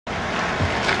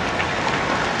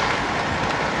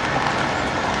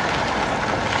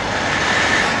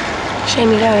Shame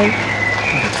you're going.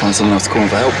 I'll have to find someone else to call in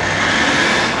for help.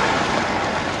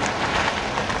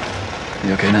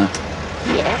 You okay now?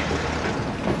 Yeah.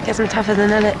 Guess I'm tougher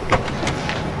than Alec.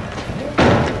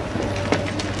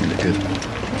 You look good.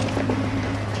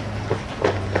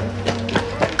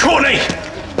 Courtney!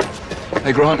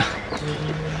 Hey, Grant.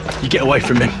 You get away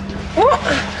from him. What?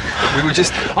 We were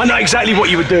just... I know exactly what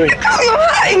you were doing. You're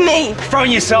hurting me!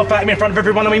 Throwing yourself at me in front of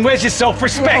everyone. I mean, where's your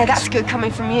self-respect? Yeah, that's good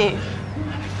coming from you.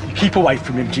 You keep away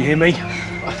from him, do you hear me?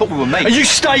 I thought we were mates. And you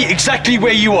stay exactly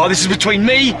where you are. This is between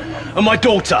me and my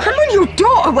daughter. I'm on your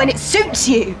daughter when it suits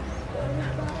you.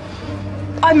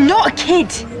 I'm not a kid.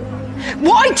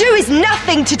 What I do is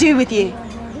nothing to do with you.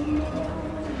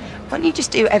 Why don't you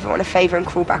just do everyone a favour and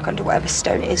crawl back under whatever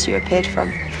stone it is you appeared from?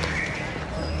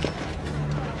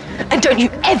 And don't you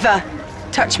ever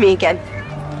touch me again.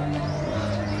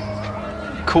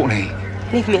 Courtney.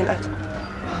 Leave me alone.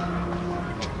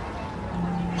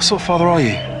 What sort of father are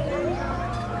you?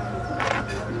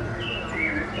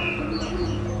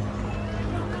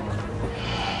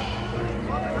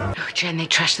 Oh, Jen, they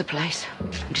trashed the place.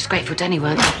 I'm just grateful Denny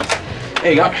weren't.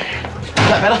 There you go. Is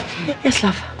that better? Yes,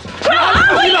 love. What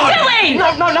are you doing?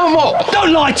 No more.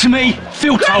 Don't lie to me.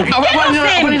 Phil told me.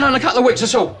 I've only known a couple of weeks,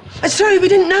 that's all. Sorry, we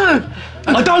didn't know.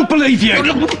 I don't believe you.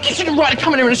 Look, you shouldn't right to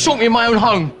come in here and assault me in my own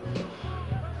home.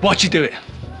 Why'd you do it?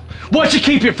 Why'd you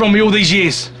keep it from me all these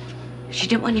years? She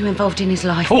didn't want you involved in his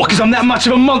life. Oh, because I'm that much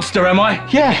of a monster, am I?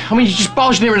 Yeah, I mean, you just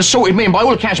barged in here and assaulted me, and by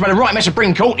all accounts, you made a right mess of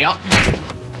bringing Courtney up.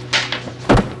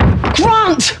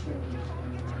 Grant!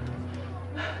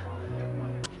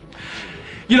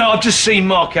 You know, I've just seen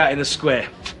Mark out in the square.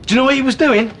 Do you know what he was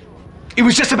doing? He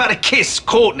was just about to kiss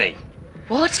Courtney.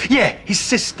 What? Yeah, his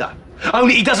sister.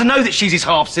 Only he doesn't know that she's his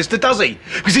half-sister, does he?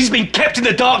 Because he's been kept in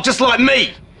the dark just like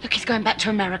me. Look, he's going back to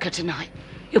America tonight.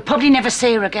 You'll probably never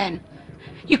see her again.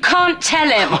 You can't tell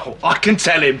him. Oh, I can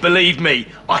tell him, believe me.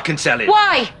 I can tell him.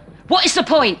 Why? What is the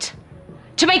point?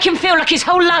 To make him feel like his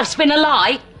whole life's been a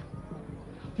lie?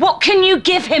 What can you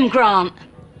give him, Grant?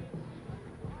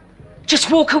 Just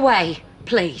walk away,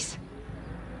 please.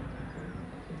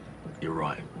 You're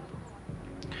right.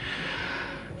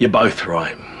 You're both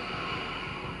right.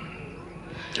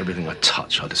 Everything I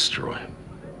touch, I destroy.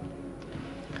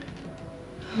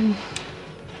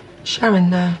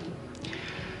 Sharon,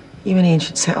 you and Ian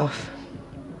should set off.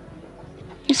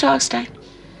 So I'll stay.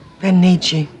 Ben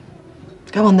needs you.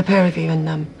 Go on, the pair of you,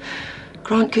 and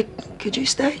Grant, could you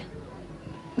stay?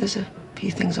 There's a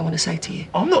few things I want to say to you.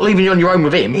 I'm not leaving you on your own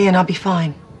with him. Ian, I'll be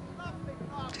fine.